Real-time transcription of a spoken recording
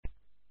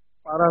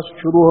पारा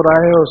शुरू हो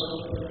रहा है और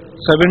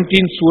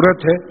 17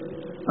 सूरत है।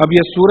 अब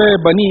ये सूरह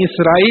बनी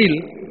इसराइल,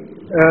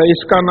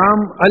 इसका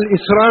नाम अल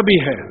इसरा भी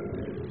है,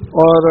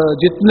 और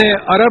जितने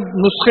अरब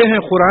नुस्खे हैं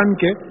कुरान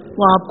के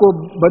वहाँ आपको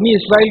बनी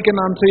इसराइल के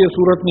नाम से ये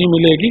सूरत नहीं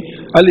मिलेगी,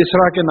 अल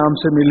इसरा के नाम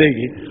से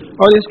मिलेगी।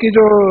 और इसकी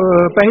जो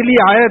पहली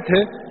आयत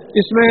है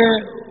इसमें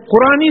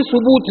कुरानी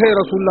सबूत है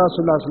रसूलुल्लाह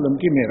सल्लल्लाहु अलैहि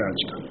वसल्लम की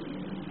मेराज का,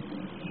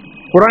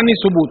 कुरानी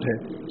सबूत है।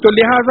 तो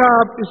लिहाजा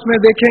आप इसमें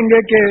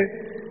देखेंगे कि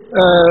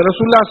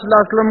रसूलुल्लाह सल्लल्लाहु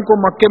अलैहि वसल्लम को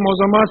मक्के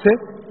मुअज़्ज़मा से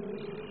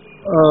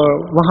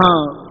वहाँ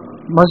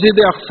मस्जिद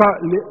अक़सा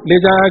ले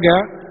जाया गया,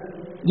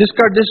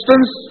 जिसका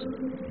डिस्टेंस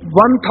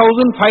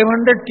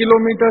 1500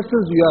 किलोमीटर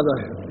से ज़्यादा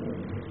है,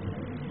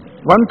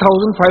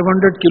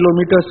 1500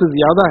 किलोमीटर से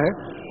ज़्यादा है।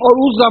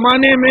 और उस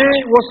ज़माने में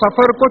वो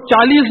सफ़र को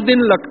 40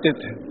 दिन लगते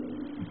थे।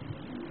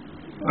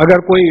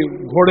 अगर कोई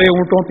घोड़े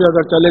ऊँटों पे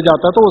अगर चले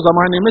जाता तो वो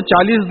ज़माने में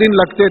 40 दिन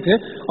लगते थे,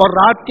 और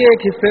रात के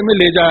एक हिस्से में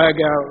ले जाया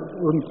गया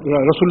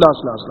रसूलुल्लाह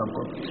सल्लल्लाहु अलैहि वसल्लम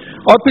को।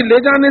 और फिर ले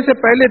जाने से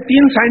पहले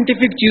 3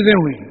 साइंटिफिक चीज़ें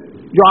हुई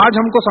जो आज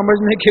हमको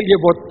समझने के लिए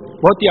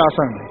बहुत ही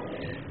आसान है।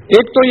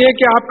 एक तो ये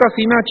कि आपका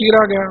सीना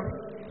चीरा गया,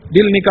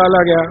 दिल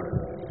निकाला गया,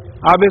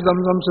 आबे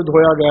ज़मज़म से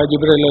धोया गया,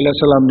 जिब्रील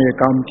अलैहिस्सलाम ने ये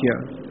काम किया।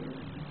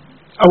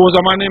 अब वो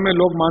ज़माने में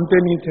लोग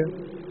मानते नहीं थे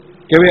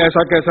कि भाई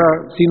ऐसा कैसा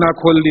सीना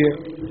खोल दिए।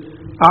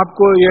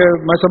 आपको ये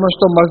मैं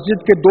समझता हूँ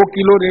मस्जिद के 2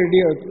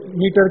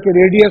 किलोमीटर के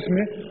रेडियस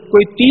में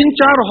कोई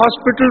 3-4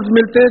 हॉस्पिटल्स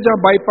मिलते हैं जहाँ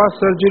बाईपास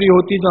सर्जरी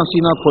होती है, जहाँ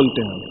सीना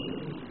खोलते हैं।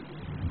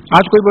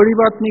 आज कोई बड़ी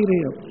बात नहीं रही,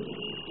 अब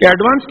ये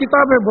एडवांस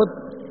किताब है, बहुत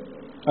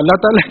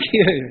अल्लाह ताला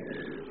की है।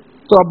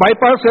 तो अब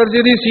बाईपास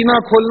सर्जरी, सीना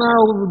खोलना,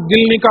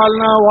 दिल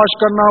निकालना, वॉश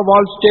करना,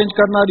 वाल्व्स चेंज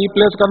करना,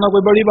 रिप्लेस करना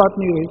कोई बड़ी बात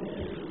नहीं रही।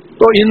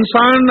 तो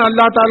इंसान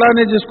अल्लाह ताला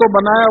ने जिसको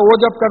बनाया वो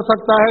जब कर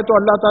सकता है तो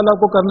अल्लाह ताला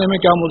को करने में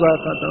क्या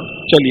मुज़ायक़ा था।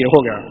 चलिए, हो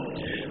गया।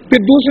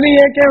 फिर दूसरी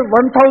है कि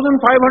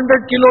 1500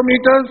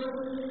 किलोमीटर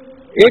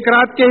एक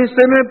रात के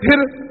हिस्से में,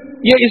 फिर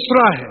ये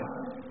इसरा है।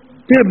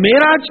 फिर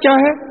मेराज क्या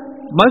है?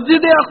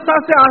 मस्जिद अक़सा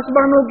से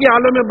आसमानों की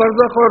आलम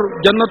बरज़ख और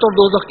जन्नत और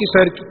दोज़ख की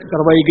सैर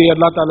करवाई गई,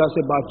 अल्लाह ताला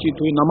से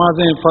बातचीत हुई,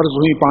 नमाजें फ़र्ज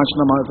हुई, 5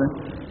 नमाजें।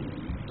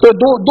 तो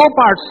दो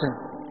पार्ट्स हैं।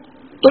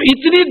 तो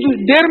इतनी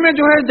देर में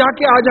जो है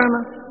जाके आ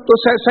जाना।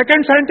 तो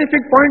सेकंड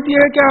साइंटिफिक पॉइंट ये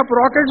है कि आप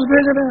रॉकेट्स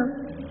भेज रहे हैं।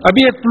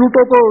 अभी एक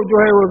प्लूटो को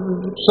जो है वो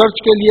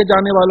सर्च के लिए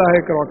जाने वाला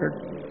है एक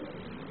रॉकेट।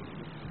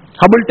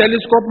 हबल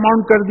टेलीस्कोप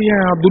माउंट कर दिए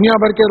हैं, अब दुनिया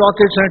भर के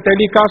रॉकेट्स हैं,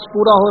 टेलीकास्ट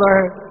पूरा हो रहा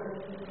है,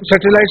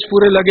 सैटेलाइट्स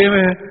पूरे लगे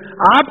हुए हैं।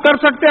 आप कर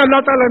सकते हैं,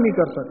 अल्लाह ताला नहीं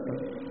कर सकता।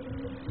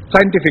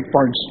 Scientific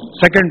points.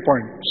 Second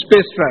point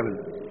space travel,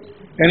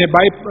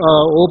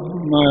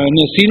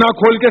 यानी सीना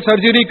खोल के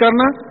सर्जरी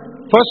करना,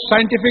 first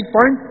scientific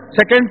point.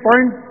 Second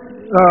point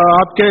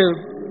आपके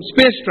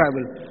space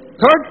travel.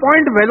 Third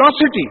point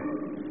velocity.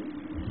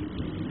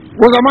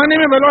 वो जमाने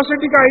में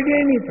वेलोसिटी का आइडिया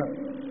ही नहीं था।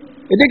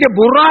 ये देखिए,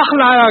 बुर्राख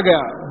लाया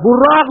गया।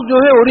 बुर्राख जो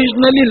है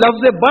ओरिजिनली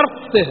लफ्ज बर्फ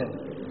से है।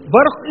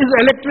 बर्फ इज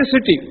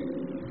इलेक्ट्रिसिटी,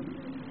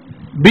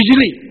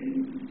 बिजली।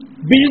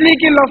 बिजली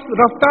की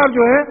रफ्तार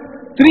जो है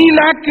 3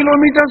 lakh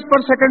kilometre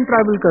per second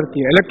travel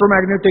करती है।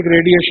 इलेक्ट्रोमैग्नेटिक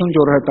रेडिएशन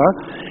जो रहता है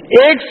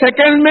 1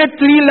 सेकंड में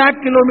 3 लाख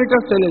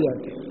किलोमीटर चले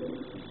जाती है,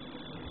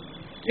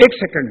 1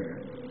 सेकंड में।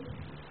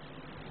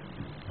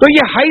 तो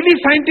ये हाईली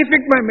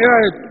साइंटिफिक, मेरा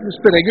इस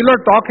पे रेगुलर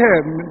टॉक है,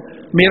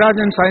 मेराज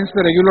एंड साइंस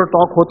पे रेगुलर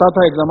टॉक होता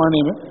था एक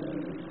जमाने में।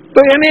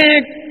 तो यानी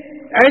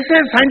ऐसे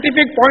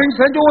साइंटिफिक पॉइंट्स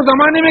हैं जो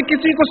जमाने में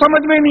किसी को समझ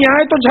में नहीं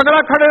आए, तो झगड़ा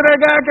खड़े रह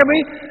गया कि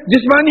भाई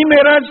जिस्मानी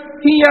मेराज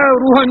थी या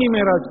रूहानी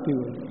मेराज थी।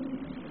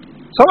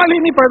 सवाल ही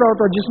नहीं पैदा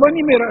होता,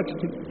 जिस्मानी मेराज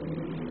थी।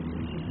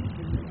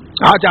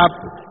 आज आप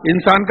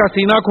इंसान का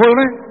सीना खोल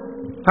रहे हैं,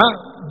 हाँ,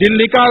 दिल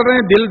निकाल रहे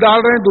हैं, दिल डाल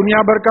रहे हैं,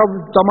 दुनिया भर का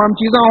तमाम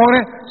चीजें हो रहे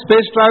हैं,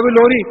 स्पेस ट्रैवल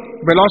हो रही,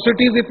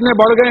 वेलोसिटीज इतने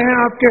बढ़ गए हैं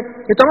आपके,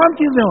 ये तमाम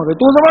चीजें हो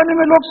रही। तो उस जमाने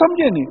में लोग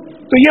समझे नहीं।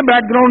 तो ये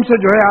बैकग्राउंड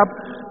से जो है आप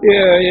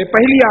ये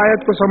पहली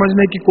आयत को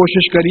समझने की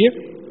कोशिश करिए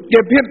कि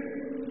फिर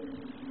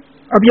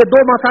अब ये 2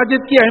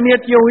 मसाजिद की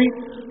अहमियत ये हुई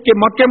कि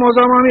मक्के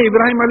मुअज़्ज़मा में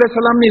इब्राहिम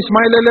अलैहिस्सलाम ने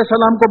इस्माइल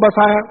अलैहिस्सलाम को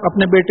बसाया,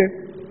 अपने बेटे,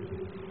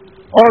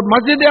 और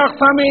मस्जिद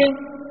अक़सा में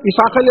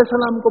इसाक़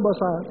अलैहिस्सलाम को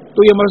बसाया।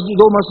 तो ये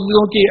 2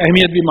 मस्जिदों की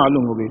अहमियत भी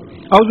मालूम हो गई।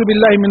 औज़ु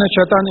बिल्लाहि मिनश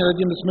शैतानिर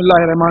रजीम,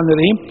 बिस्मिल्लाहिर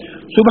रहमानिर रहीम।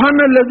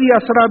 सुब्हानल्लज़ी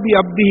अस्रा बि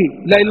अब्दिही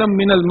लैलन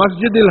मिनल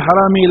मस्जिदिल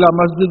हरामी इला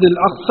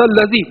मस्जिदिल अक़सल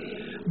लज़ी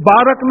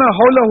बारकना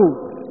हौलहू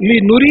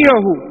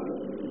लिनुरियहू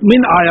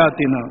मिन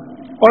आयातिना।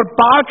 और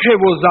पाक है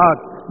वो ज़ात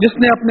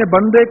जिसने अपने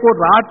बंदे को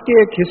रात के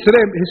एक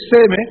हिस्से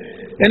में,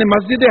 यानी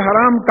मस्जिद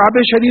हराम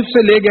काबे शरीफ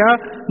से ले गया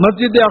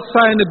मस्जिद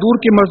अक़सा, यानी दूर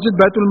की मस्जिद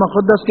बैतुल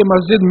मुक़द्दस की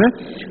मस्जिद में,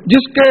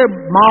 जिसके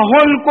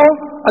माहौल को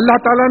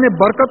अल्लाह ताला ने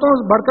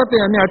बरकतें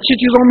यानी अच्छी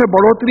चीज़ों में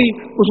बढ़ोतरी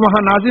उस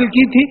वहाँ नाजिल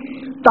की थी,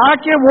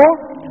 ताकि वो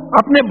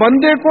अपने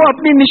बंदे को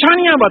अपनी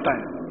निशानियां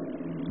बताए।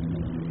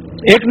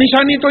 एक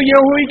निशानी तो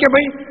ये हुई कि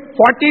भाई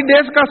 40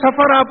 डेज का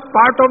सफर आप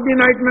पार्ट ऑफ द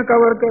नाइट में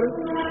कवर करें।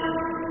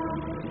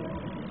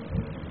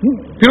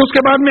 फिर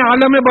उसके बाद में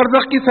आलम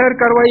बरज़ख की सैर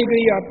करवाई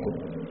गई आपको।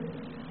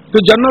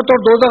 तो जन्नत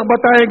और दोज़ख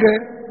बताए गए,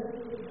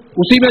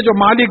 उसी में जो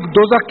मालिक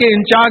दोज़ख के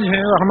इंचार्ज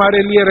हैं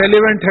हमारे लिए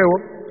रेलेवेंट है वो।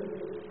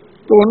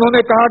 تو انہوں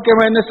نے کہا کہ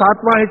میں نے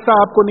 7واں حصہ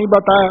آپ کو نہیں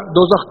بتایا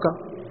دوزخ کا.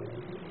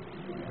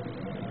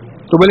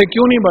 تو بولے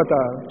کیوں نہیں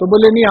بتایا؟ تو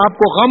بولے نہیں آپ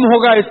کو غم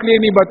ہوگا اس لیے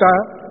نہیں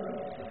بتایا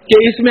کہ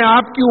اس میں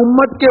آپ کی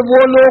امت کے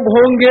وہ لوگ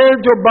ہوں گے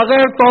جو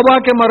بغیر توبہ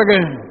کے مر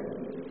گئے ہیں،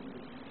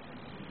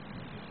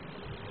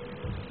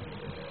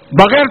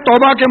 بغیر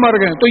توبہ کے مر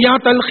گئے. تو یہاں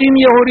تلقین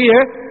یہ ہو رہی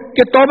ہے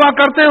کہ توبہ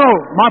کرتے ہو،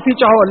 معافی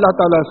چاہو اللہ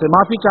تعالیٰ سے،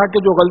 معافی چاہ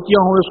کے جو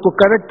غلطیاں ہوں اس کو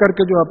کریکٹ کر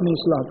کے جو اپنی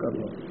اصلاح کر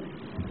لو.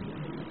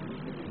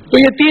 تو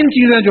یہ 3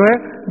 چیزیں جو ہے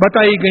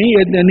بتائی گئی،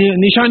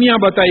 نشانیاں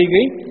بتائی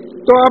گئی.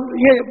 تو اب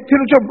یہ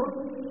پھر جو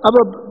اب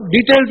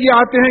ڈیٹیلز یہ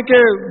آتے ہیں کہ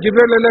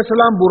جبرائیل علیہ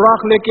السلام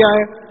براق لے کے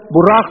آئے.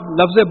 براق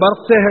لفظ برق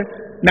سے ہے،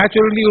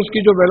 نیچرلی اس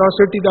کی جو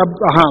ویلوسٹی،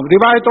 ہاں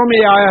روایتوں میں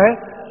یہ آیا ہے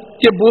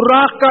کہ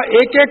براق کا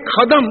ایک ایک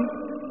قدم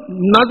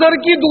نظر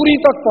کی دوری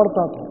تک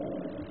پڑتا تھا.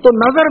 تو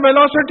نظر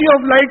ویلوسٹی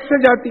آف لائٹ سے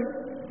جاتی،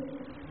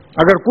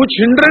 اگر کچھ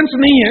ہنڈرنس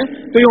نہیں ہے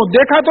تو یوں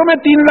دیکھا تو میں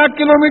 3 لاکھ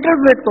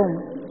کلومیٹر دیکھتا ہوں.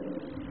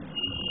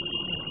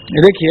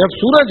 دیکھیے اب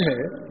سورج ہے،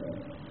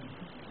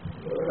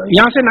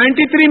 یہاں سے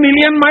 93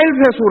 ملین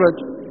مائلز ہے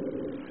سورج.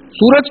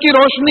 سورج کی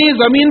روشنی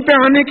زمین پہ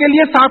آنے کے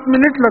لیے 7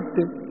 منٹ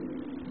لگتے.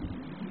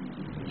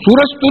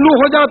 سورج طلوع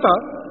ہو جاتا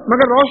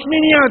مگر روشنی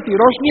نہیں آتی،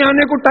 روشنی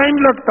آنے کو ٹائم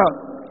لگتا.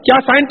 کیا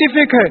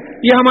سائنٹیفک ہے؟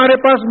 یہ ہمارے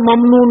پاس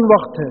ممنون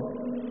وقت ہے.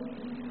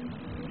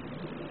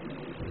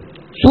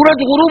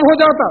 سورج غروب ہو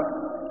جاتا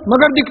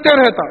مگر دکھتے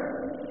رہتا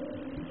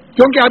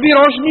کیونکہ ابھی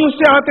روشنی اس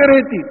سے آتے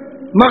رہتی.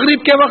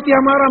 مغرب کے وقت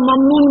یہ ہمارا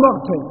ممنون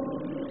وقت ہے.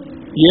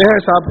 یہ ہے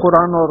صاحب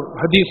قرآن اور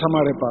حدیث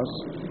ہمارے پاس.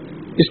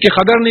 اس کی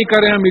قدر نہیں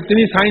کریں ہم،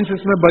 اتنی سائنس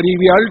اس میں بھری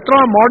ہوئی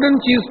الٹرا ماڈرن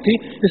چیز تھی،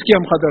 اس کی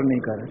ہم قدر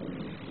نہیں کریں.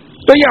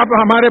 تو یہ اب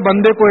ہمارے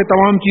بندے کو یہ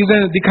تمام چیزیں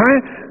دکھائیں.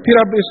 پھر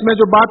اب اس میں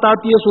جو بات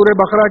آتی ہے سورہ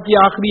بقرہ کی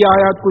آخری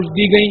آیات کچھ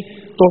دی گئی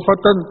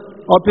تحفتاً،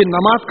 اور پھر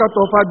نماز کا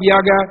تحفہ دیا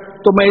گیا.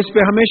 تو میں اس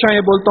پہ ہمیشہ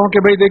یہ بولتا ہوں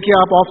کہ بھئی دیکھیے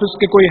آپ آفس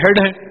کے کوئی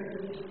ہیڈ ہیں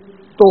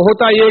تو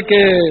ہوتا یہ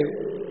کہ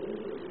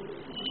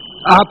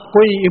آپ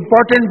کوئی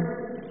امپورٹنٹ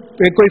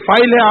کوئی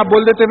فائل ہے آپ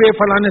بول دیتے بھئی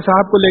فلانے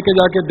صاحب کو لے کے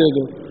جا کے دے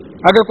دو.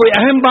 اگر کوئی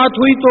اہم بات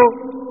ہوئی تو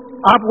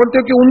آپ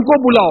بولتے کہ ان کو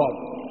بلاؤ.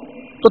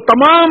 تو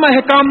تمام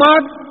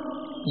احکامات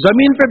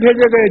زمین پہ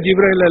بھیجے گئے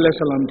جبرائیل علیہ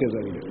السلام کے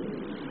ذریعے.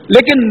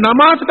 لیکن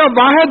نماز کا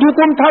واحد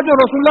حکم تھا جو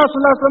رسول اللہ صلی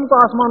اللہ علیہ وسلم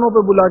کو آسمانوں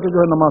پہ بلا کے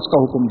جو ہے نماز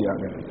کا حکم دیا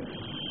گیا.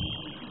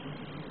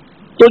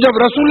 تو جب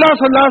رسول اللہ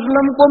صلی اللہ علیہ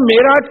وسلم کو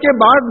معراج کے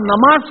بعد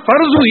نماز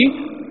فرض ہوئی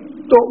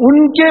تو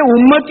ان کے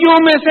امتیوں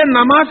میں سے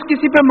نماز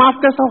کسی پہ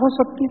معاف کیسا ہو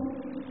سکتی؟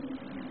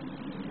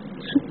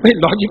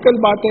 لاجیکل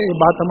بات ہے، یہ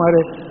بات ہمارے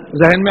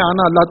ذہن میں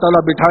آنا اللہ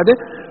تعالیٰ بٹھا دے.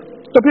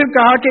 تو پھر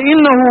کہا کہ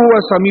انہ هو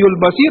السمیع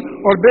البصیر،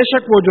 اور بے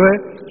شک وہ جو ہے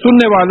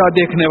سننے والا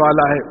دیکھنے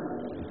والا ہے.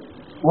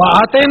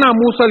 وآتینا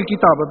موسیٰ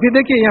الکتاب. پھر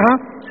دیکھیے یہاں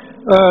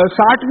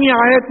 60ویں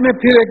آیت میں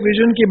پھر ایک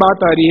ویژن کی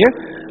بات آ رہی ہے،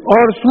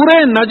 اور سورہ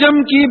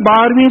نجم کی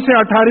 12ویں سے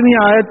 18ویں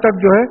آیت تک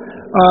جو ہے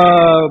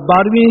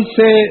 12ویں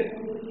سے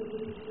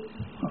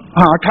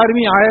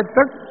 18ویں آیت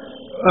تک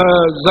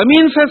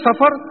زمین سے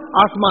سفر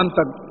آسمان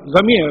تک،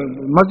 زمین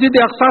مسجد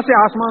اقصیٰ سے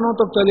آسمانوں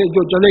تک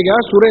چلے گیا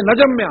سورہ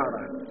نجم میں آ رہا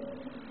ہے.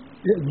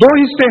 2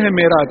 حصے ہیں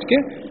معراج کے،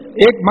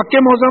 ایک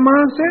مکہ معظمہ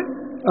سے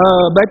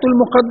بیت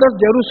المقدس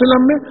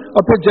جیروسلم میں،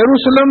 اور پھر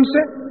جیروسلم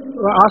سے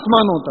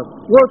آسمانوں تک،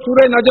 وہ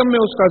سورہ نجم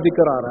میں اس کا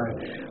ذکر آ رہا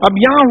ہے. اب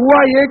یہاں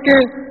ہوا یہ کہ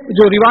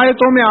جو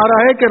روایتوں میں آ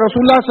رہا ہے کہ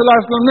رسول اللہ صلی اللہ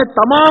علیہ وسلم نے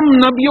تمام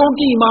نبیوں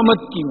کی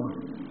امامت کی.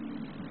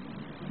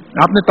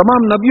 آپ نے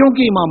تمام نبیوں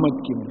کی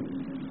امامت کی.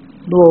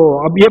 تو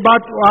اب یہ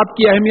بات آپ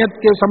کی اہمیت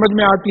کے سمجھ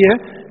میں آتی ہے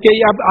کہ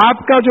اب آپ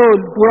کا جو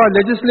پورا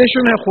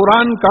لیجسلیشن ہے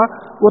قرآن کا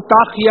وہ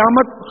تا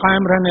قیامت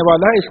قائم رہنے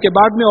والا ہے. اس کے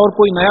بعد میں اور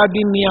کوئی نیا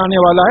دین نہیں آنے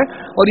والا ہے.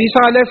 اور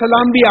عیسیٰ علیہ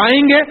السلام بھی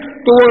آئیں گے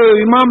تو وہ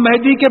امام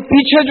مہدی کے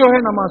پیچھے جو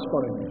ہے نماز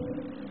پڑھیں گے.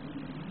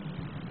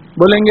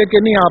 بولیں گے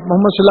کہ نہیں آپ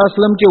محمد صلی اللہ علیہ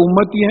وسلم کے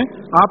امتی ہیں،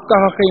 آپ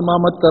کا حق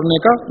امامت کرنے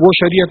کا، وہ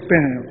شریعت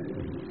پہ ہیں.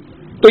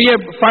 تو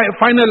یہ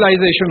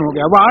فائنلائزیشن ہو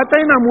گیا.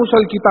 وآتینا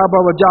موسیٰ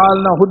الکتاب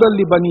وجعلنا ھدی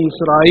لبنی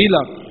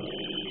اسرائیل.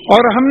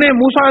 اور ہم نے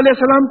موسیٰ علیہ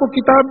السلام کو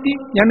کتاب دی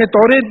یعنی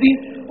توریت دی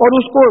اور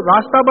اس کو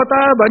راستہ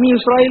بتایا بنی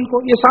اسرائیل کو.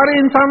 یہ سارے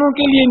انسانوں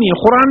کے لیے نہیں،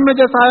 قرآن میں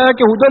جیسا آیا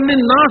کہ ھدی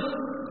للناس،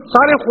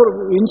 سارے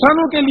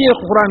انسانوں کے لیے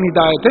قرآن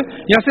ہدایت ہے،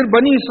 یا صرف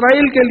بنی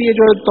اسرائیل کے لیے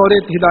جو ہے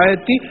توریت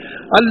ہدایت تھی.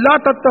 اللہ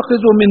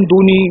تتخذوا من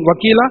دونی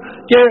وکیلا،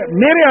 کہ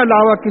میرے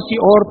علاوہ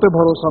کسی اور پہ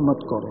بھروسہ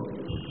مت کرو.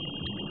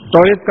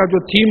 توریت کا جو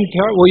تھیم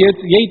تھا وہ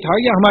یہی تھا،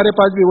 یہ ہمارے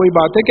پاس بھی وہی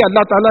بات ہے کہ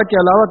اللہ تعالیٰ کے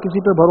علاوہ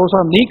کسی پہ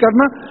بھروسہ نہیں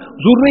کرنا.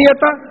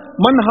 ذریۃ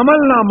من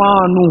حملنا مع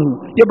نوح،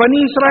 یہ بنی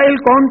اسرائیل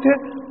کون تھے؟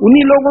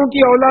 انہی لوگوں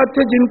کی اولاد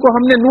تھے جن کو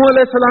ہم نے نوح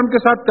علیہ السلام کے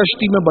ساتھ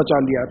کشتی میں بچا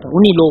لیا تھا،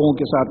 انہی لوگوں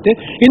کے ساتھ تھے.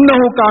 انہ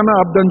کان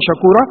عبدا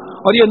شکورا،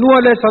 اور یہ نوح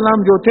علیہ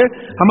السلام جو تھے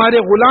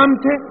ہمارے غلام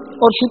تھے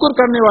اور شکر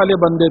کرنے والے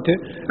بندے تھے،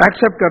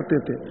 ایکسپٹ کرتے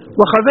تھے.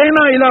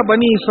 وخزینا الی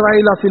بنی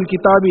اسرائیل فی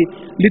الکتاب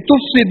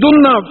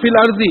لتفسدن فی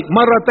الارض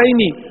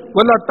مرتین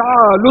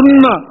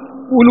ولتعلن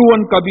علوا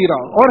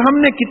کبیرا. اور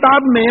ہم نے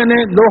کتاب میں یعنی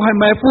لوح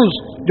محفوظ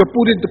جو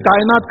پوری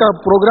کائنات کا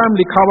پروگرام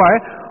لکھا ہوا ہے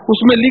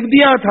اس میں لکھ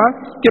دیا تھا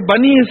کہ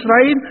بنی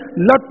اسرائیل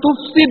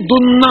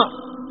لتفسدن،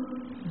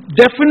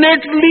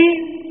 ڈیفینیٹلی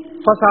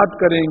فساد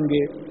کریں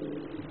گے.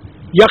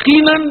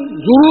 یقیناً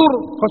ضرور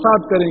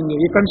فساد کریں گے.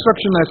 یہ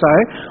کنسٹرکشن ایسا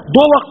ہے,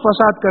 2 وقت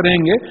فساد کریں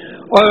گے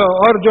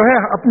اور جو ہے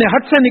اپنے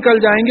حد سے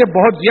نکل جائیں گے,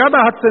 بہت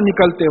زیادہ حد سے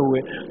نکلتے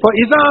ہوئے.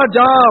 فَإِذَا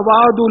جَاءَ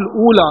وَعْدُ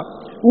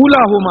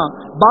أُولَاهُمَا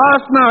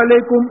بَعَثْنَا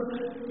عَلَيْكُمْ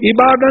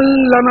عِبَادًا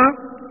لَنَا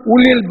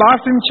أُولِي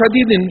الْبَأْسٍ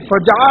شَدِيدٍ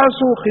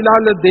فَجَاسُوا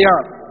خِلَالَ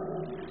الدِّيَارِ.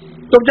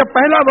 تو جب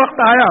پہلا وقت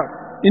آیا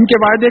ان کے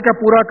وعدے کا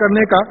پورا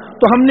کرنے کا,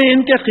 تو ہم نے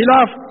ان کے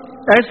خلاف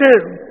ایسے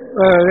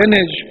یعنی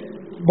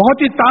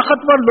بہت ہی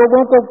طاقتور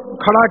لوگوں کو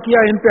کھڑا کیا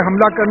ان پہ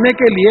حملہ کرنے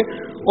کے لیے,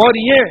 اور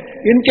یہ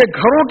ان کے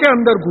گھروں کے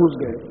اندر گھس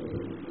گئے.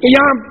 تو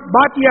یہاں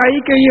بات یہ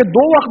آئی کہ یہ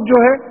 2 وقت جو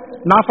ہے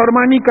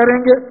نافرمانی کریں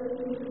گے,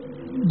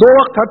 2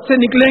 وقت حد سے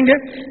نکلیں گے,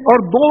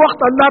 اور 2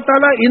 وقت اللہ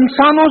تعالیٰ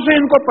انسانوں سے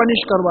ان کو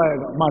پنش کروائے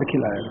گا, مار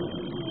کھلائے گا.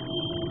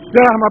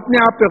 ذرا ہم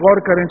اپنے آپ پہ غور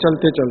کریں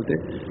چلتے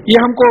چلتے.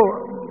 یہ ہم کو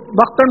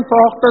وقتاً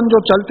فوقتاً جو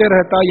چلتے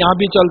رہتا ہے, یہاں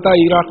بھی چلتا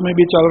ہے, عراق میں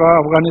بھی چل رہا,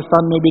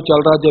 افغانستان میں بھی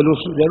چل رہا,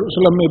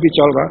 یروشلم میں بھی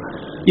چل رہا.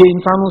 یہ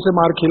انسانوں سے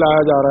مار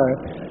کھلایا جا رہا ہے.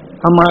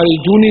 ہماری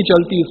جون نہیں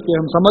چلتی اس پہ,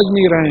 ہم سمجھ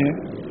نہیں رہے ہیں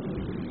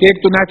کہ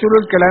ایک تو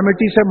نیچرل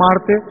کلیمٹی سے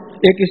مارتے,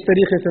 ایک اس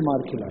طریقے سے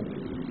مار کھلاتے.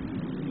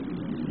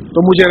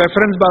 تو مجھے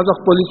ریفرنس بعض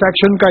وقت پولیس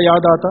ایکشن کا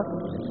یاد آتا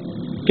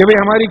کہ بھئی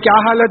ہماری کیا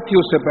حالت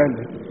تھی اس سے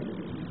پہلے.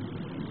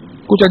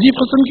 کچھ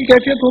عجیب قسم کی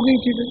کیفیت ہو گئی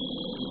چیزیں,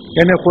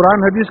 یعنی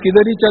قرآن حدیث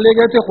کدھر ہی چلے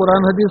گئے تھے,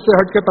 قرآن حدیث سے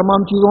ہٹ کے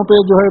تمام چیزوں پہ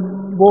جو ہے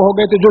وہ ہو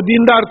گئے تھے. جو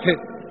دیندار تھے,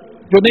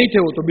 جو نہیں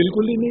تھے وہ تو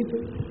بالکل ہی نہیں تھے.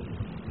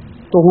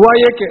 تو ہوا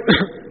یہ کہ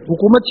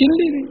حکومت چھین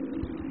لی گئی.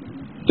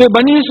 تو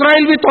بنی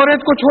اسرائیل بھی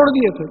توریت کو چھوڑ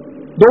دیے تھے,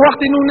 2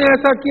 وقت انہوں نے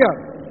ایسا کیا.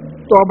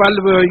 تو اب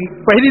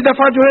پہلی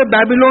دفعہ جو ہے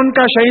بیبیلون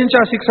کا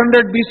شہنشاہ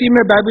 600 BC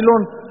میں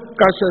بیبیلون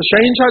کا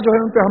شہنشاہ جو ہے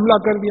ان پہ حملہ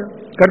کر دیا,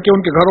 کر کے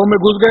ان کے گھروں میں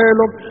گھس گئے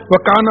لوگ.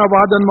 وَكَانَ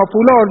وَعْدًا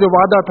مَفْعُولًا, اور جو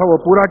وعدہ تھا وہ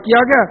پورا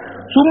کیا گیا.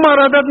 ثُمَّ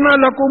رَدَدْنَا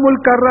لَكُمُ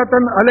الْكَرَّةَ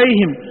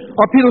عَلَيْهِمْ,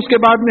 اور پھر اس کے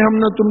بعد میں ہم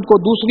نے تم کو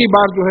دوسری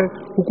بار جو ہے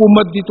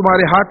حکومت دی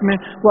تمہارے ہاتھ میں.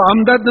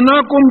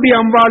 وَأَمْدَدْنَاكُمْ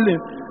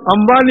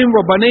بِأَمْوَالٍ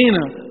وَبَنِينَ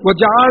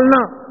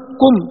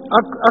وَجَعَلْنَاكُمْ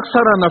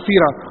أَكْثَرَ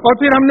نَفِيرًا,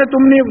 اور پھر ہم نے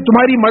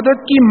تمہاری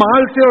مدد کی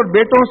مال سے اور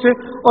بیٹوں سے,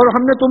 اور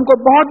ہم نے تم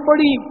کو بہت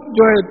بڑی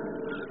جو ہے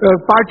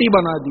پارٹی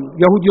بنا دی,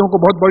 یہودیوں کو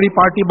بہت بڑی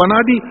پارٹی بنا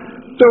دی.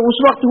 تو اس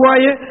وقت ہوا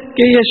یہ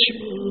کہ یہ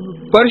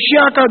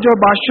پرشیا کا جو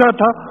بادشاہ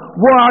تھا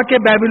وہ آ کے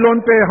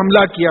بیبیلون پہ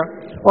حملہ کیا,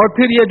 اور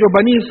پھر یہ جو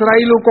بنی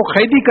اسرائیلوں کو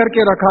قیدی کر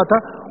کے رکھا تھا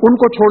ان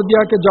کو چھوڑ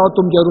دیا کہ جاؤ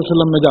تم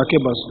یروشلم میں جا کے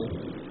بس.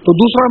 تو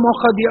دوسرا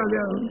موقع دیا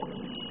گیا ان کو.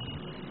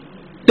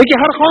 دیکھیے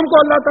ہر قوم کو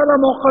اللہ تعالیٰ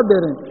موقع دے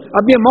رہے ہیں.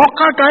 اب یہ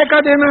موقع کائے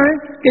کا دینا ہے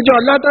کہ جو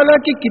اللہ تعالیٰ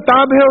کی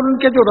کتاب ہے اور ان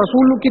کے جو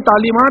رسول کی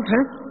تعلیمات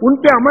ہیں ان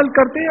پہ عمل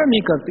کرتے یا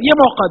نہیں کرتے, یہ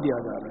موقع دیا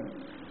جا رہا ہے.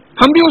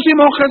 ہم بھی اسی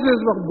موقع سے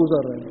اس وقت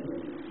گزر رہے ہیں,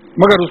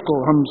 مگر اس کو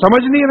ہم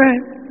سمجھ نہیں رہے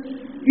ہیں.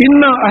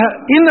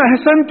 ان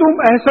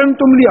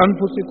احسنتم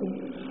لانفسکم,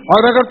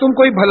 اور اگر تم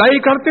کوئی بھلائی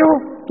کرتے ہو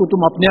تو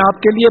تم اپنے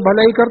آپ کے لیے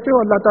بھلائی کرتے ہو,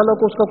 اللہ تعالیٰ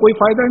کو اس کا کوئی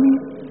فائدہ نہیں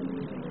ہے.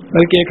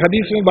 بلکہ ایک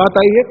حدیث میں بات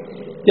آئی ہے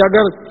کہ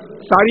اگر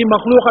ساری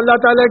مخلوق اللہ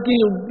تعالیٰ کی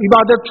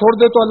عبادت چھوڑ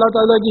دے تو اللہ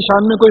تعالیٰ کی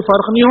شان میں کوئی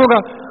فرق نہیں ہوگا,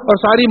 اور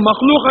ساری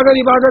مخلوق اگر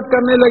عبادت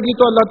کرنے لگی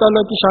تو اللہ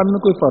تعالیٰ کی شان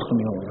میں کوئی فرق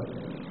نہیں ہوگا.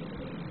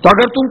 تو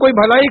اگر تم کوئی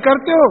بھلائی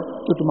کرتے ہو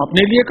تو تم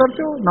اپنے لیے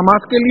کرتے ہو.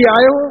 نماز کے لیے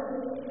آئے ہو,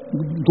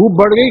 دھوپ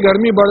بڑھ گئی,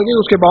 گرمی بڑھ گئی,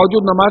 اس کے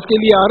باوجود نماز کے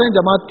لیے آ رہے ہیں,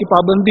 جماعت کی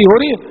پابندی ہو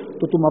رہی ہے,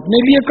 تو تم اپنے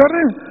لیے کر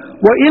رہے ہیں.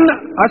 وہ ان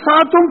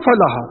اساتم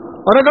فلاح,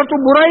 اور اگر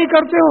تم برائی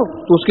کرتے ہو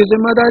تو اس کی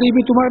ذمہ داری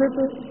بھی تمہارے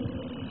پہ,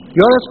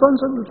 you are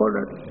responsible for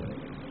that.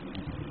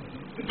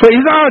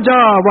 فَإِذَا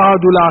جَاءَ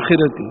وَعْدُ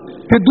الْآخِرَةِ,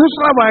 پھر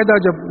دوسرا وعدہ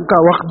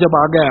کا وقت جب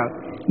آ گیا,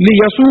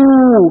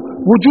 لِيَسُوءُ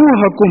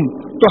وُجُوهَكُمْ,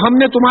 تو ہم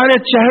نے تمہارے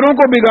چہروں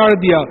کو بگاڑ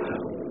دیا.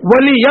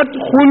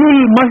 وَلِيَدْخُلُوا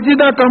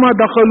الْمَسْجِدَ كَمَا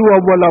دَخَلُوا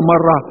أَوَّلَ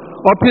مَرَّةٍ,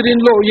 اور پھر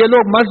یہ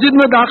لوگ مسجد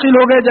میں داخل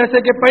ہو گئے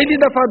جیسے کہ پہلی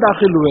دفعہ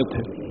داخل ہوئے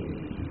تھے.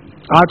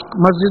 آج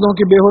مسجدوں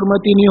کی بے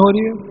حرمتی نہیں ہو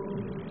رہی ہے,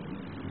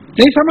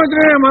 نہیں سمجھ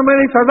رہے ہیں,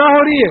 ہماری سزا ہو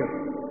رہی ہے,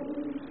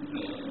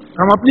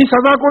 ہم اپنی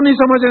سزا کو نہیں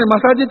سمجھ رہے.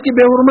 مساجد کی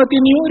بے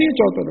حرمتی نہیں ہو رہی ہے,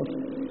 چوتھے طرف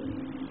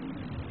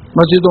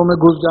مسجدوں میں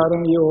گھس جا رہے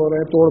ہیں, یہ ہو رہا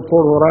ہے, توڑ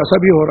پھوڑ ہو رہا ہے,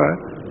 سبھی ہو رہا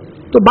ہے.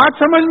 تو بات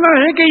سمجھنا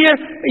ہے کہ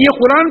یہ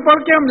قرآن پڑھ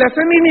کے ہم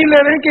لیسن ہی نہیں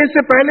لے رہے ہیں کہ اس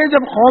سے پہلے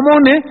جب قوموں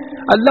نے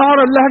اللہ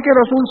اور اللہ کے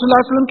رسول صلی اللہ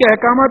علیہ وسلم کے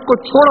احکامات کو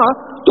چھوڑا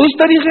تو اس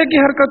طریقے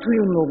کی حرکت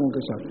ہوئی ان لوگوں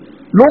کے ساتھ,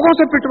 لوگوں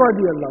سے پٹوا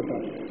دیا اللہ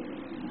تعالیٰ.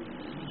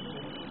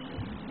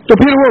 تو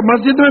پھر وہ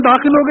مسجد میں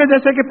داخل ہو گئے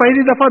جیسے کہ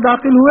پہلی دفعہ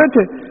داخل ہوئے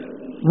تھے.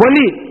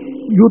 ولی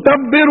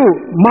یتبرو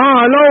ما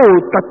علو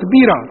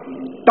تکبیرا,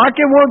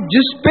 تاکہ وہ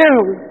جس پہ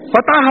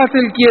فتح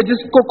حاصل کیے,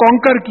 جس کو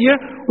کانکر کیے,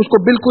 اس کو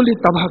بالکل ہی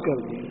تباہ کر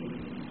دیا.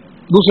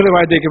 دوسرے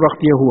وعدے کے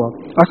وقت یہ ہوا,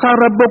 عسى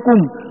ربکم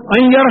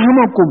ان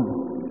یرحمکم,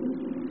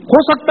 ہو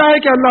سکتا ہے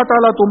کہ اللہ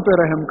تعالیٰ تم پہ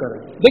رحم کرے.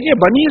 دیکھیے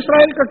بنی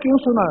اسرائیل کا کیوں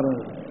سنا رہے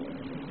ہیں,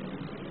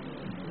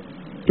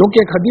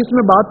 کیونکہ ایک حدیث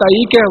میں بات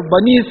آئی کہ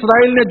بنی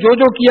اسرائیل نے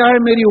جو کیا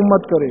ہے میری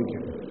امت کرے گی.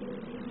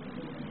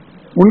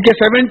 ان کے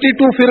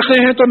 72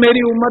 فرقے ہیں تو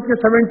میری امت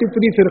کے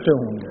 73 فرقے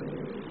ہوں گے.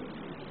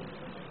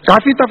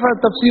 کافی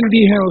تفصیل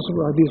دی ہے اس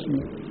حدیث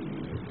میں.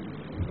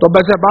 تو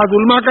ویسے بعض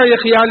علماء کا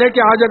یہ خیال ہے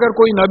کہ آج اگر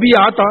کوئی نبی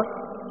آتا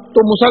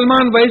تو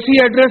مسلمان ویسی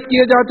ایڈریس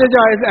کیے جاتے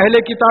جو اہل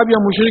کتاب یا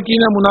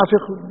مشرکین یا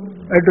منافق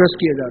ایڈریس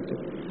کیے جاتے.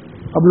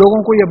 اب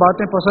لوگوں کو یہ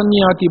باتیں پسند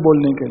نہیں آتی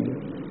بولنے کے لیے.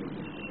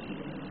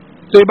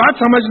 تو یہ بات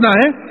سمجھنا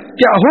ہے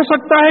کہ ہو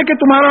سکتا ہے کہ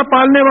تمہارا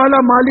پالنے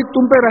والا مالک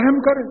تم پہ رحم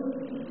کرے.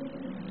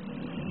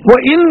 وہ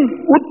ان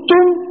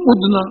اتم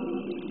ادنا،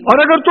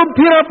 اور اگر تم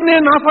پھر اپنے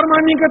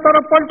نافرمانی کی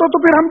طرف پلٹو تو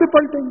پھر ہم بھی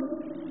پلٹیں گے.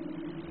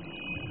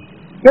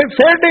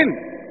 فیئر ڈیل،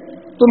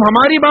 تم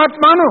ہماری بات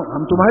مانو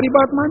ہم تمہاری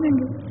بات مانیں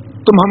گے،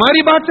 تم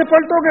ہماری بات سے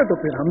پلٹو گے تو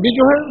پھر ہم بھی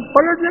جو ہے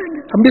پلٹ جائیں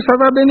گے، ہم بھی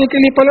سزا دینے کے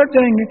لیے پلٹ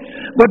جائیں گے.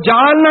 وہ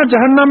جعلنا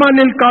جہنم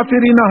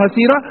للکافرین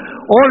حصیرا،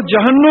 اور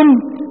جہنم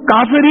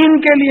کافرین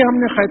کے لیے ہم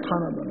نے قید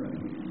خانہ بنایا.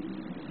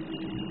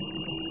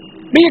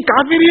 یہ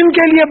کافرین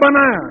کے لیے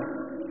بنایا،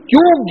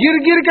 کیوں گر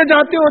گر کے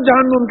جاتے ہو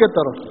جہنم کے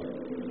طرف؟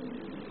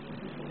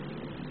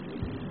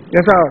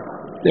 جیسا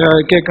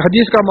کہ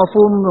حدیث کا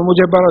مفہوم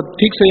مجھے بڑا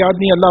ٹھیک سے یاد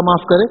نہیں، اللہ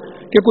معاف کرے،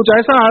 کہ کچھ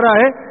ایسا آ رہا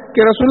ہے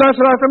کہ رسول اللہ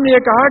صلی اللہ علیہ وسلم نے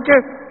یہ کہا کہ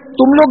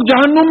تم لوگ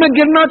جہنم میں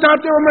گرنا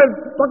چاہتے ہو، میں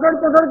پکڑ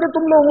پکڑ کے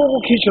تم لوگوں کو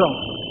کھینچ رہا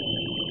ہوں.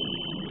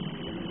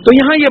 تو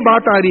یہاں یہ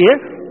بات آ رہی ہے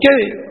کہ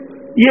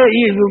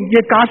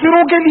یہ کافروں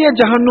کے لیے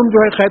جہنم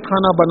جو ہے قید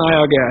خانہ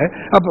بنایا گیا ہے.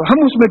 اب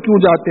ہم اس میں کیوں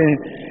جاتے ہیں؟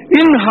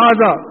 ان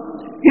ھذا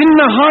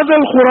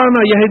القرآن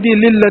یہدی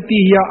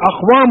للتی ہی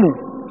اقوام،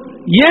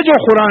 یہ جو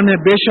قرآن ہے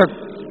بے شک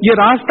یہ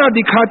راستہ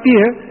دکھاتی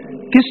ہے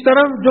کس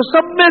طرف؟ جو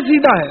سب میں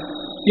سیدھا ہے.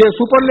 یہ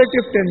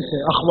سپرلیٹو ٹینس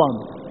ہے، اقوام.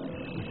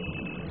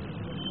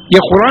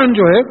 یہ قرآن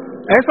جو ہے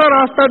ایسا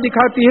راستہ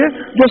دکھاتی ہے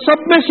جو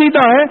سب میں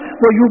سیدھا ہے.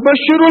 وہ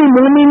یبشر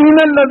المؤمنین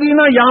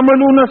الذین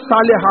یعملون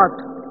الصالحات،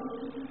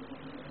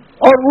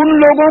 اور ان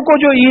لوگوں کو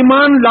جو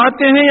ایمان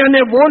لاتے ہیں،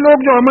 یعنی وہ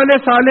لوگ جو عمل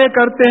صالح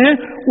کرتے ہیں،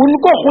 ان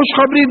کو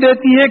خوشخبری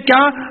دیتی ہے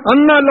کیا؟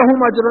 ان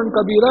لہم اجرا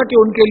کبیرا، کہ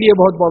ان کے لیے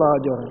بہت بڑا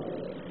اجر ہے.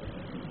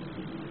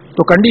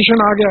 تو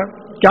کنڈیشن آ گیا.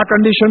 کیا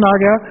کنڈیشن آ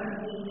گیا؟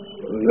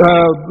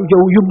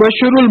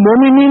 یبشر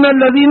المؤمنین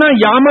الذین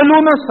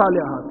یعملون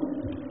الصالحات،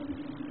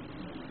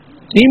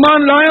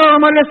 ایمان لائے اور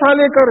عمل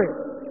صالح کرے.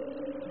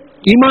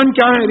 ایمان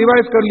کیا ہے؟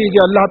 ریوائز کر لیجیے.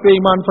 اللہ پہ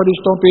ایمان،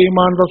 فرشتوں پہ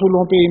ایمان،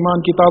 رسولوں پہ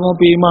ایمان، کتابوں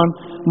پہ ایمان،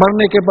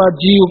 مرنے کے بعد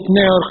جی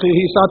اٹھنے اور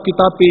حساب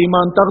کتاب پہ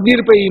ایمان،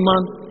 تقدیر پہ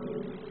ایمان.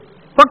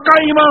 پکا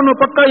ایمان ہو،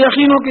 پکا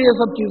یقین ہو کہ یہ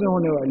سب چیزیں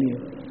ہونے والی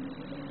ہیں.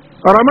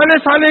 اور عمل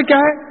صالح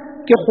کیا ہے؟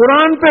 کہ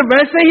قرآن پہ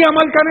ویسے ہی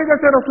عمل کریں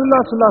جیسے رسول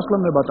اللہ صلی اللہ علیہ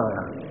وسلم نے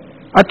بتایا.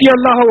 اطیع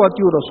اللہ و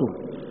اطیع رسول،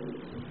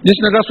 جس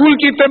نے رسول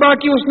کی اتباع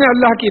کی اس نے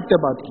اللہ کی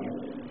اتباع کی.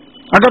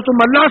 اگر تم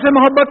اللہ سے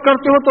محبت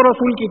کرتے ہو تو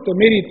رسول کی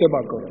میری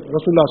اتباع کرو،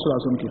 رسول اللہ صلی اللہ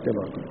علیہ وسلم کی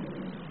اتباع کرو.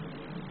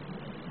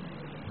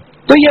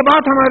 تو یہ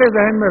بات ہمارے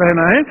ذہن میں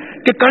رہنا ہے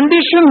کہ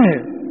کنڈیشن ہے،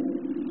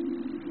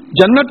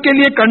 جنت کے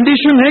لیے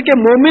کنڈیشن ہے کہ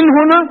مومن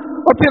ہونا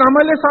اور پھر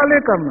عمل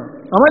صالح کرنا.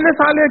 عمل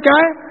صالح کیا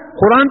ہے؟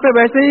 قرآن پہ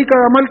ویسے ہی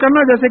عمل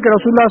کرنا جیسے کہ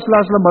رسول اللہ صلی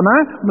اللہ علیہ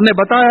وسلم نے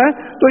بتایا ہے.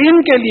 تو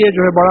ان کے لیے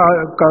جو ہے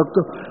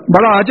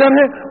بڑا اجر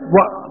ہے.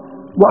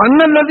 وَأَنَّ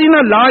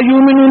الَّذِينَ لَا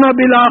يُؤْمِنُونَ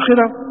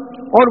بِالْآخِرَةِ،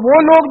 اور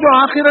وہ لوگ جو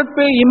آخرت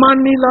پہ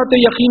ایمان نہیں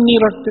لاتے، یقین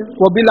نہیں رکھتے.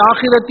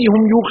 وَبِالْآخِرَةِ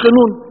هُمْ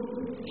يُوقِنُونَ،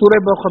 سورہ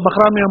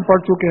بقرہ میں ہم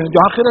پڑھ چکے ہیں،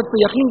 جو آخرت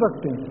پہ یقین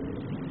رکھتے ہیں.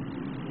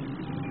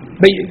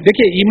 بھئی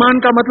دیکھیے،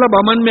 ایمان کا مطلب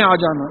امن میں آ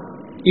جانا،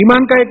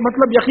 ایمان کا ایک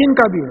مطلب یقین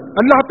کا بھی ہے.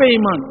 اللہ پہ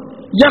ایمان،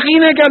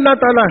 یقین ہے کہ اللہ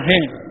تعالیٰ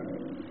ہیں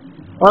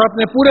اور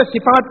اپنے پورے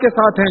صفات کے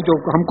ساتھ ہیں، جو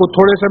ہم کو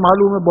تھوڑے سے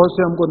معلوم ہے، بہت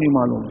سے ہم کو نہیں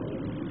معلوم.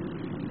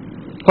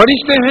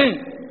 فرشتے ہیں،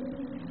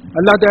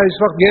 اللہ تعالیٰ اس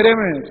وقت گھیرے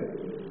میں ہے،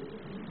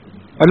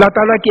 اللہ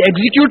تعالیٰ کی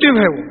ایگزیکیوٹو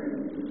ہے، وہ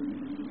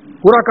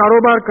پورا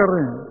کاروبار کر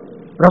رہے ہیں.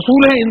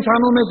 رسول ہیں،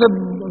 انسانوں میں سے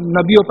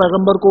نبی و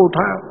پیغمبر کو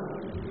اٹھایا،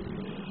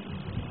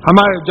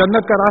 ہمارے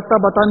جنت کا راستہ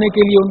بتانے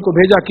کے لیے ان کو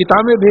بھیجا،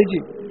 کتابیں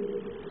بھیجی.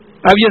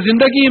 اب یہ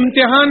زندگی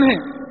امتحان ہے،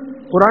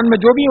 قرآن میں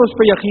جو بھی ہے اس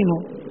پہ یقین ہو،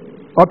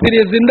 اور پھر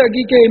یہ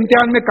زندگی کے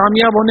امتحان میں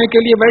کامیاب ہونے کے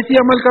لیے ویسے ہی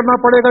عمل کرنا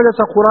پڑے گا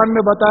جیسا قرآن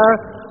میں بتایا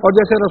اور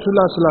جیسے رسول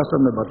اللہ صلی اللہ علیہ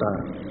وسلم نے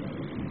بتایا.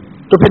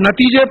 تو پھر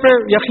نتیجے پہ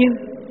یقین،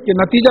 کہ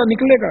نتیجہ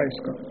نکلے گا اس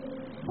کا.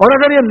 اور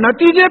اگر یہ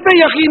نتیجے پہ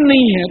یقین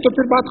نہیں ہے تو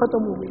پھر بات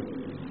ختم ہو گئی.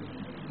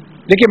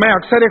 دیکھیے، میں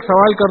اکثر ایک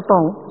سوال کرتا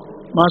ہوں،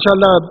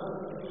 ماشاءاللہ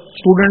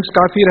اسٹوڈنٹس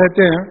کافی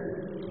رہتے ہیں،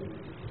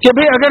 کہ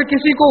بھئی اگر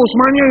کسی کو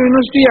عثمانیہ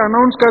یونیورسٹی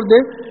اناؤنس کر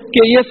دے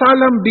کہ یہ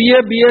سال ہم be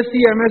a, B S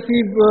C, M S C,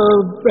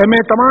 M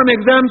اے تمام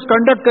ایگزامز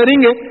کنڈکٹ کریں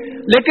گے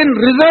لیکن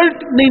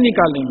رزلٹ نہیں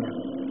نکالیں گے،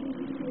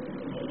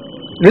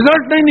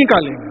 رزلٹ نہیں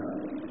نکالیں گے،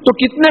 تو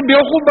کتنے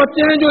بیوقوف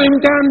بچے ہیں جو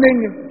امتحان دیں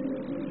گے؟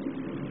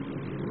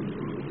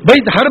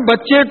 بھئی ہر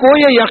بچے کو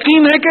یہ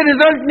یقین ہے کہ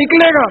رزلٹ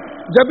نکلے گا،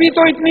 جبھی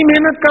تو اتنی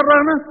محنت کر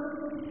رہا نا،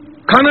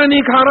 کھانا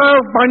نہیں کھا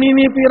رہا، پانی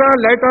نہیں پی رہا،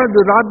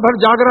 رات بھر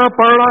جاگ رہا،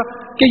 پڑھ رہا،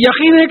 کہ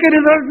یقین ہے کہ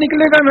رزلٹ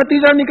نکلے گا،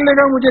 نتیجہ نکلے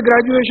گا، مجھے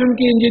گریجویشن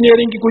کی،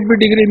 انجینئرنگ کی کچھ بھی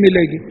ڈگری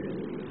ملے گی.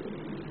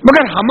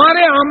 مگر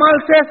ہمارے اعمال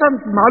سے ایسا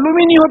معلوم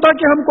ہی نہیں ہوتا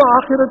کہ ہم کو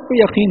آخرت پہ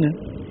یقین ہے،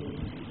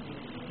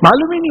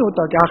 معلوم ہی نہیں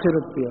ہوتا کہ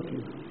آخرت پہ یقین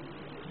ہے.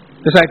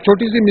 جیسا ایک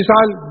چھوٹی سی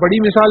مثال، بڑی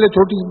مثال ہے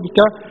چھوٹی سی،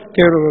 کیا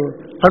کہ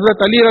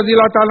حضرت علی رضی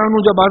اللہ تعالیٰ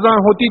عنہ جب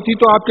اذان ہوتی تھی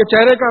تو آپ کے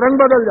چہرے کا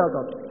رنگ بدل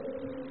جاتا تھا.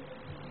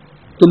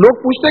 تو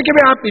لوگ پوچھتے کہ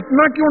بھئی آپ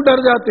اتنا کیوں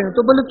ڈر جاتے ہیں؟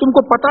 تو بولے تم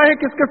کو پتا ہے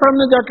کس کے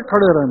سامنے جا کے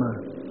کھڑے رہنا ہے.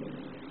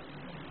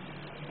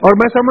 اور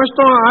میں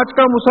سمجھتا ہوں آج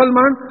کا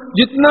مسلمان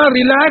جتنا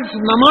ریلیکس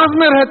نماز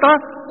میں رہتا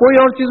کوئی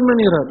اور چیز میں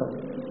نہیں رہتا.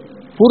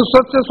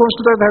 फुर्सत से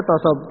सोचते रहता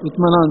सब,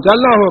 इत्मीनान से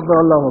अल्लाह अकबर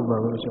अल्लाह अकबर,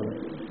 चलो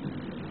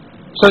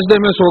सजदे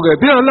में सो गए,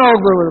 फिर अल्लाह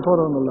अकबर,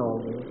 फौरन अल्लाह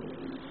अकबर।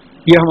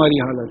 ये हमारी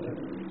हालत है।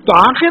 तो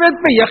आखिरत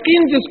पे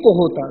यकीन जिसको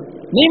होता है,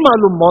 नहीं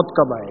मालूम मौत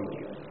कब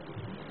आएगी,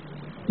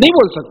 नहीं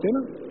बोल सकते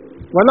ना,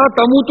 वला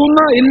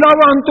तमूतुन्ना इल्ला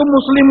व अंतुम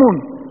मुस्लिमून,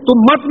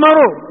 तुम मत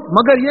मरो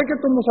मगर ये कि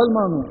तुम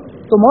मुसलमान हो।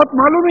 तो मौत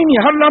मालूम ही नहीं,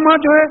 हर लम्हा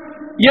जो है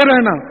ये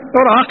रहना।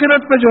 तो और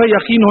आखिरत पे जो है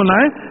यकीन होना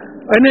है,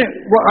 यानी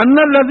वो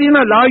अन्नल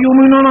लज़ीना ला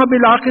युमिनूना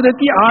बिल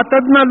आखिरती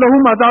आतदना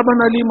लहुम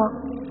अज़ाबन अलीमा,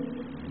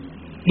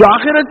 जो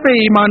आखिरत पे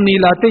ईमान नहीं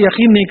लाते,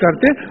 यकीन नहीं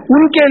करते,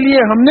 उनके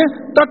लिए हमने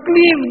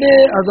तकलीफ दे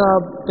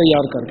अजाब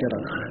तैयार करके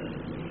रखा है।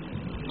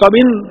 तब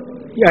इन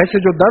ऐसे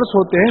जो दर्स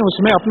होते हैं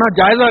उसमें अपना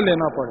जायजा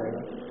लेना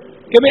पड़ेगा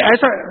कि भाई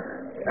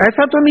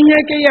ऐसा तो नहीं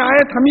है कि ये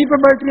आयत हम ही पे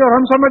बैठी और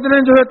हम समझ रहे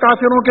हैं जो है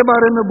काफिरों के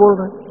बारे में बोल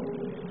रहे हैं,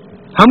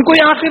 हमको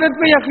ये आखिरत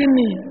पे यकीन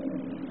नहीं है।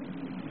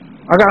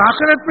 अगर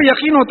आखिरत पे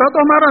यकीन होता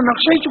तो हमारा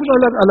नक्शा ही कुछ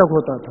अलग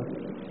होता था।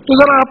 तो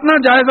जरा अपना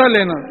जायजा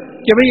लेना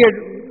कि भाई ये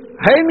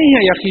है नहीं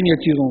है यकीन ये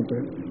चीजों पे।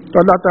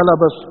 तो अल्लाह ताला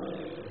बस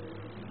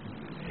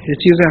ये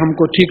चीजें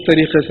हमको ठीक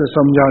तरीके से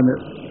समझाने